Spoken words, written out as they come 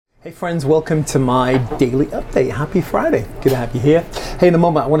Hey friends, welcome to my daily update. Happy Friday. Good to have you here. Hey, in a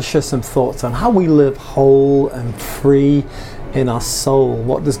moment I want to share some thoughts on how we live whole and free in our soul.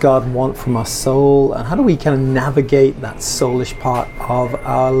 What does God want from our soul, and how do we kind of navigate that soulish part of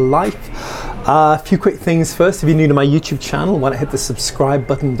our life? A few quick things first. If you're new to my YouTube channel, why not hit the subscribe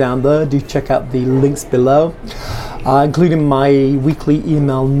button down there. Do check out the links below, including my weekly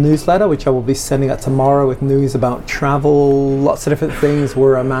email newsletter, which I will be sending out tomorrow with news about travel, lots of different things,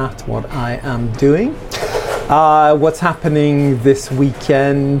 where I'm at, what I am doing. What's happening this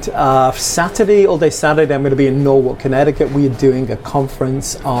weekend? Saturday, all day Saturday, I'm going to be in Norwalk, Connecticut. We are doing a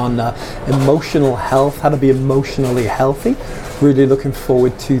conference on emotional health, how to be emotionally healthy. Really looking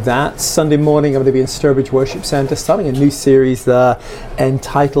forward to that. Sunday morning, I'm going to be in Sturbridge Worship Center, starting a new series there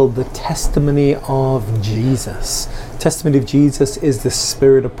entitled The Testimony of Jesus. Testimony of Jesus is the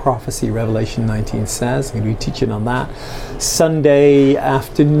spirit of prophecy, Revelation 19 says. I'm going to be teaching on that. Sunday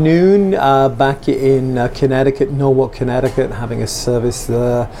afternoon, back in Connecticut, Norwalk, Connecticut, having a service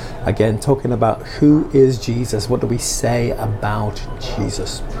there. Again, talking about who is Jesus? What do we say about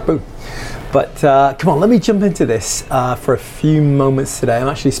Jesus? Boom. But come on, let me jump into this for a few moments today. I'm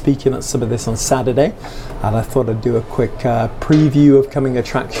actually speaking at some of this on Saturday, and I thought I'd do a quick preview of coming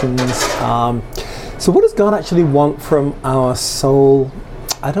attractions. So what does God actually want from our soul?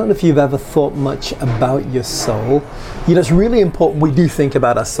 I don't know if you've ever thought much about your soul. You know, it's really important we do think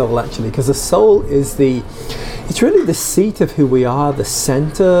about our soul actually, because the soul is it's really the seat of who we are, the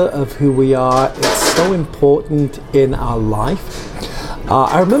center of who we are. It's so important in our life.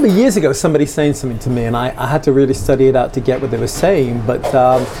 I remember years ago somebody saying something to me, and I had to really study it out to get what they were saying, but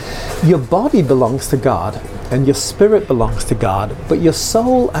your body belongs to God and your spirit belongs to God, but your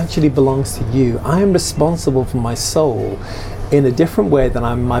soul actually belongs to you. I am responsible for my soul in a different way than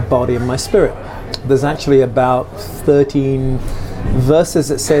I'm my body and my spirit. There's actually about 13 verses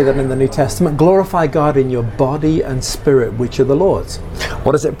that say that in the New Testament. Glorify God in your body and spirit, which are the Lord's.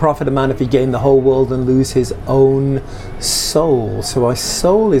 What does it profit a man if he gain the whole world and lose his own soul? So our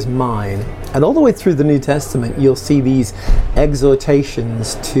soul is mine. And all the way through the New Testament, you'll see these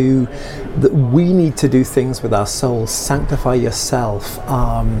exhortations to that we need to do things with our soul. Sanctify yourself.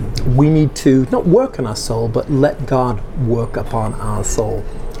 We need to not work on our soul, but let God work upon our soul.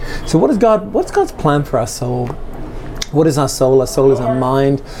 So what's God's plan for our soul? What is our soul? Our soul is our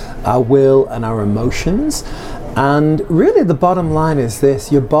mind, our will, and our emotions. And really the bottom line is this: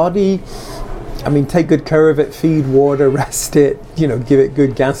 your body, take good care of it, feed, water, rest it, give it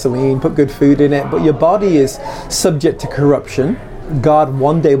good gasoline, put good food in it. But your body is subject to corruption. God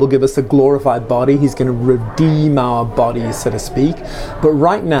one day will give us a glorified body. He's going to redeem our bodies, so to speak. But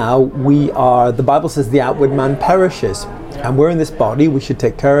right now, the Bible says the outward man perishes. And we're in this body, we should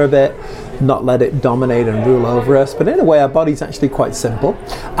take care of it, not let it dominate and rule over us. But in a way, our body's actually quite simple.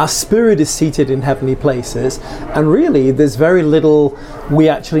 Our spirit is seated in heavenly places. And really, there's very little we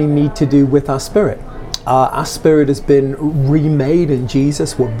actually need to do with our spirit. Our spirit has been remade in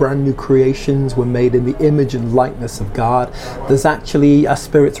Jesus. We're brand new creations. We're made in the image and likeness of God. There's actually, our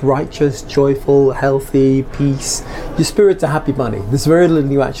spirit's righteous, joyful, healthy, peace. Your spirit's a happy bunny. There's very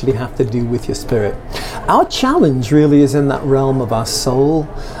little you actually have to do with your spirit. Our challenge really is in that realm of our soul.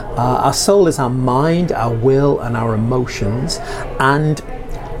 Our soul is our mind, our will, and our emotions. And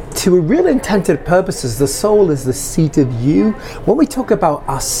to real intended purposes, the soul is the seat of you. When we talk about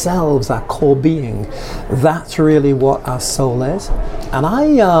ourselves, our core being, that's really what our soul is. And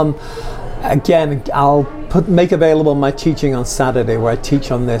I'll make available my teaching on Saturday, where I teach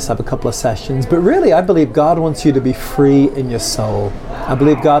on this. I have a couple of sessions. But really, I believe God wants you to be free in your soul. I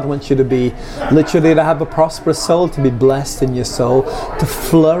believe God wants you to be, literally, to have a prosperous soul, to be blessed in your soul, to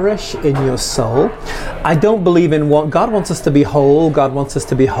flourish in your soul. I don't believe in God wants us to be whole. God wants us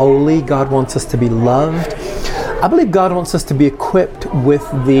to be holy. God wants us to be loved. I believe God wants us to be equipped with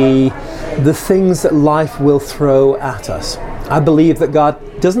the things that life will throw at us. I believe that God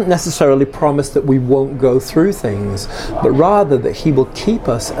doesn't necessarily promise that we won't go through things, but rather that He will keep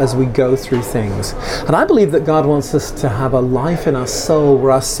us as we go through things. And I believe that God wants us to have a life in our soul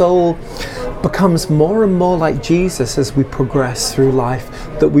where our soul becomes more and more like Jesus as we progress through life,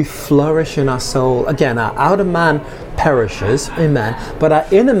 that we flourish in our soul. Again, our outer man perishes, amen, but our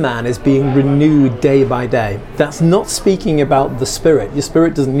inner man is being renewed day by day. That's not speaking about the spirit. Your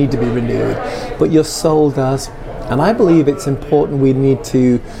spirit doesn't need to be renewed, but your soul does. And I believe it's important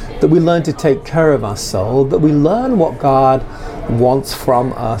that we learn to take care of our soul, that we learn what God wants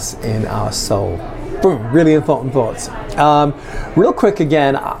from us in our soul. Boom, really important thoughts. Real quick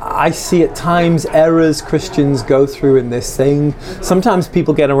again, I see at times errors Christians go through in this thing. Sometimes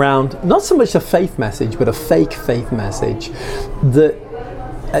people get around, not so much a faith message, but a fake faith message that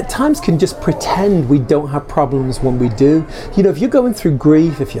at times can just pretend we don't have problems when we do. You know, if you're going through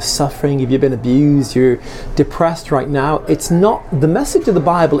grief, if you're suffering, if you've been abused, you're depressed right now, it's not, the message of the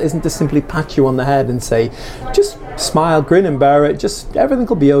Bible isn't to simply pat you on the head and say, just smile, grin and bear it, just everything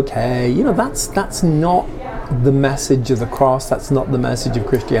will be okay. You know, that's not the message of the cross. That's not the message of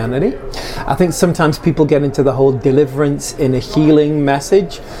Christianity. I think sometimes people get into the whole deliverance in a healing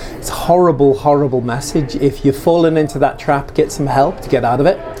message. It's a horrible, horrible message. If you've fallen into that trap, get some help to get out of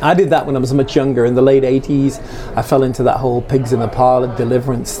it. I did that when I was much younger. In the late 80s, I fell into that whole pigs in the parlor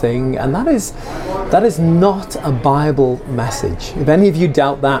deliverance thing, and that is not a Bible message. If any of you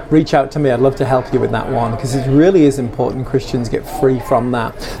doubt that, reach out to me. I'd love to help you with that one, because it really is important Christians get free from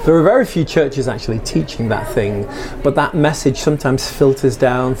that. There are very few churches actually teaching that thing, but that message sometimes filters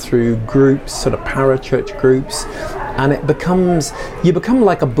down through groups, sort of parachurch groups, and you become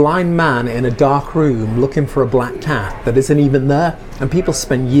like a blind man in a dark room looking for a black cat that isn't even there, and people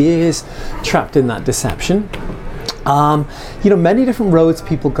spend years trapped in that deception. You know, many different roads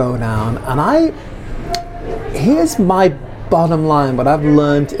people go down, and here's my bottom line, what I've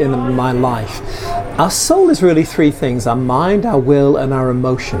learned in my life. Our soul is really three things: our mind, our will, and our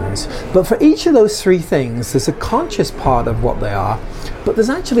emotions. But for each of those three things, there's a conscious part of what they are, but there's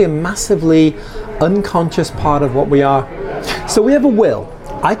actually a massively unconscious part of what we are. So we have a will.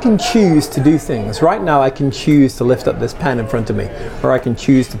 I can choose to do things. Right now I can choose to lift up this pen in front of me, or I can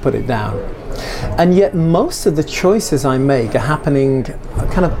choose to put it down. And yet most of the choices I make are happening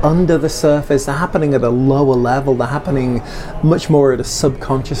kind of under the surface. They're happening at a lower level. They're happening much more at a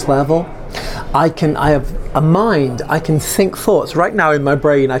subconscious level. I have a mind. I can think thoughts. Right now in my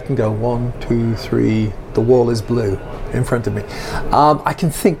brain I can go 1, 2, 3, the wall is blue in front of me. I can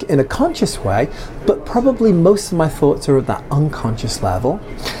think in a conscious way, but probably most of my thoughts are at that unconscious level.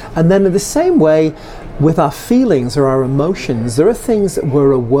 And then in the same way, with our feelings or our emotions, there are things that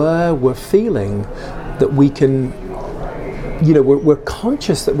we're aware, we're feeling, that we can, you know, we're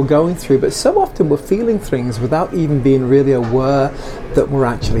conscious that we're going through, but so often we're feeling things without even being really aware that we're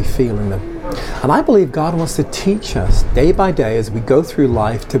actually feeling them. And I believe God wants to teach us day by day as we go through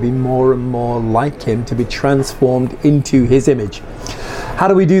life to be more and more like Him, to be transformed into His image. How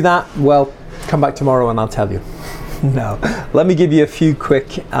do we do that? Well, come back tomorrow and I'll tell you. No, let me give you a few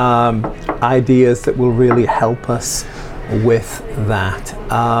quick ideas that will really help us with that.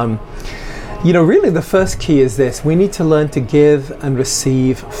 You know, really the first key is this: we need to learn to give and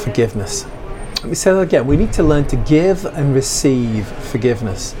receive forgiveness. Let me say that again. We need to learn to give and receive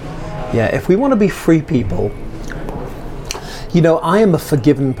forgiveness. Yeah, if we want to be free people, you know, I am a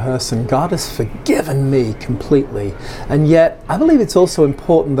forgiven person. God has forgiven me completely. And yet, I believe it's also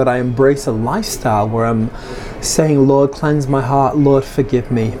important that I embrace a lifestyle where I'm saying, Lord, cleanse my heart. Lord,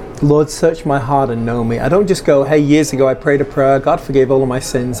 forgive me. Lord, search my heart and know me. I don't just go, hey, years ago I prayed a prayer, God forgave all of my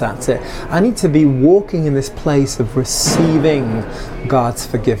sins, that's it. I need to be walking in this place of receiving God's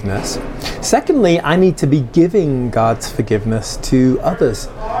forgiveness. Secondly, I need to be giving God's forgiveness to others.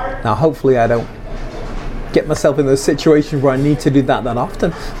 Now, hopefully I don't get myself in those situations where I need to do that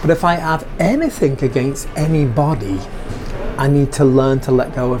often. But if I have anything against anybody, I need to learn to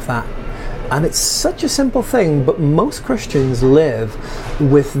let go of that. And it's such a simple thing, but most Christians live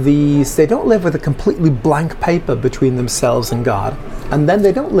with they don't live with a completely blank paper between themselves and God. And then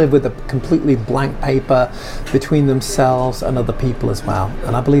they don't live with a completely blank paper between themselves and other people as well.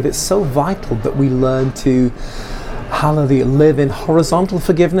 And I believe it's so vital that we learn to, hallelujah, live in horizontal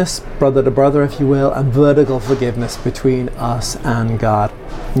forgiveness, brother to brother, if you will, and vertical forgiveness between us and God.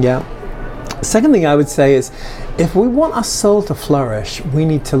 Yeah. Second thing I would say is, if we want our soul to flourish, we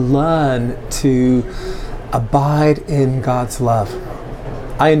need to learn to abide in God's love.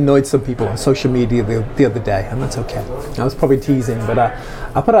 I annoyed some people on social media the other day, and that's okay. I was probably teasing, but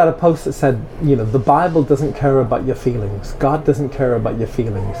I put out a post that said, you know, the Bible doesn't care about your feelings. God doesn't care about your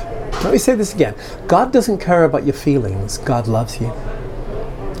feelings. Let me say this again. God doesn't care about your feelings. God loves you.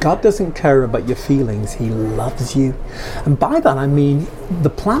 God doesn't care about your feelings. He loves you. And by that I mean the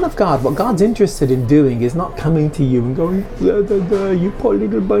plan of God, what God's interested in doing is not coming to you and going, you poor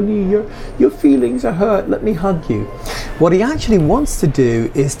little bunny, your feelings are hurt, let me hug you. What He actually wants to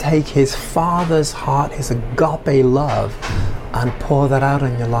do is take His Father's heart, His agape love, and pour that out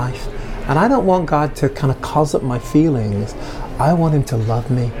on your life. And I don't want God to kind of cause up my feelings. I want Him to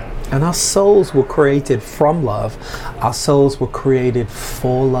love me. And our souls were created from love. Our souls were created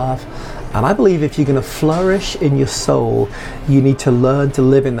for love. And I believe if you're going to flourish in your soul, you need to learn to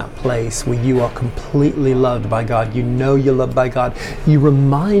live in that place where you are completely loved by God. You know you're loved by God. You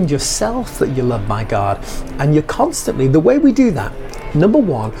remind yourself that you're loved by God. And you're constantly, the way we do that Number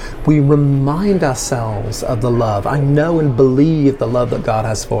one, we remind ourselves of the love. I know and believe the love that God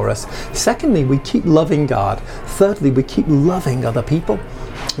has for us. Secondly, we keep loving God. Thirdly, we keep loving other people.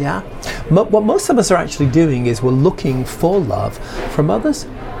 Yeah. What most of us are actually doing is we're looking for love from others.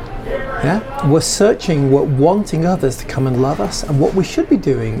 Yeah, we're searching, we're wanting others to come and love us, and what we should be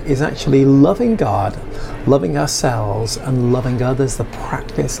doing is actually loving God, loving ourselves, and loving others, the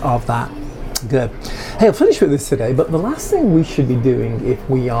practice of that. Good. Hey, I'll finish with this today, but the last thing we should be doing if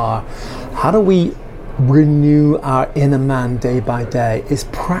we are, how do we renew our inner man day by day, is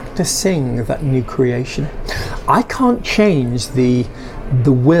practicing that new creation. I can't change the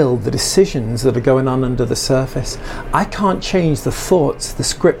will, the decisions that are going on under the surface. I can't change the thoughts, the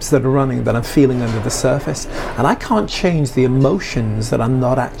scripts that are running that I'm feeling under the surface. And I can't change the emotions that I'm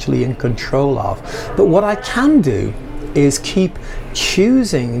not actually in control of. But what I can do is keep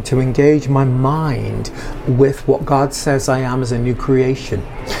choosing to engage my mind with what God says I am as a new creation.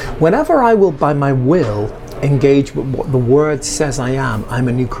 Whenever I will, by my will, engage with what the Word says I am, I'm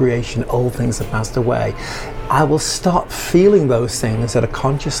a new creation, old things have passed away, I will start feeling those things at a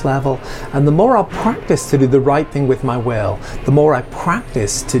conscious level. And the more I practice to do the right thing with my will, the more I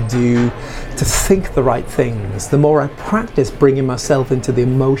practice to think the right things, the more I practice bringing myself into the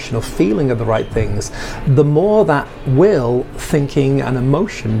emotional feeling of the right things, the more that will, thinking and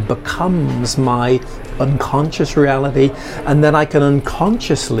emotion becomes my unconscious reality, and then I can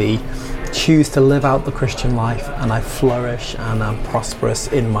unconsciously choose to live out the Christian life, and I flourish and I'm prosperous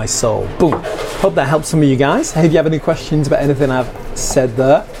in my soul. Boom. Hope that helps some of you guys. Hey, if you have any questions about anything I've said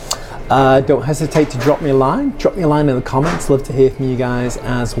there, don't hesitate to drop me a line. Drop me a line in the comments. Love to hear from you guys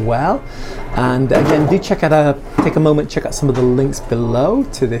as well. And again, do take a moment, check out some of the links below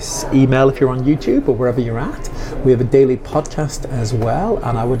to this email if you're on YouTube or wherever you're at. We have a daily podcast as well,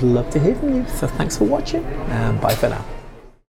 and I would love to hear from you. So thanks for watching, and bye for now.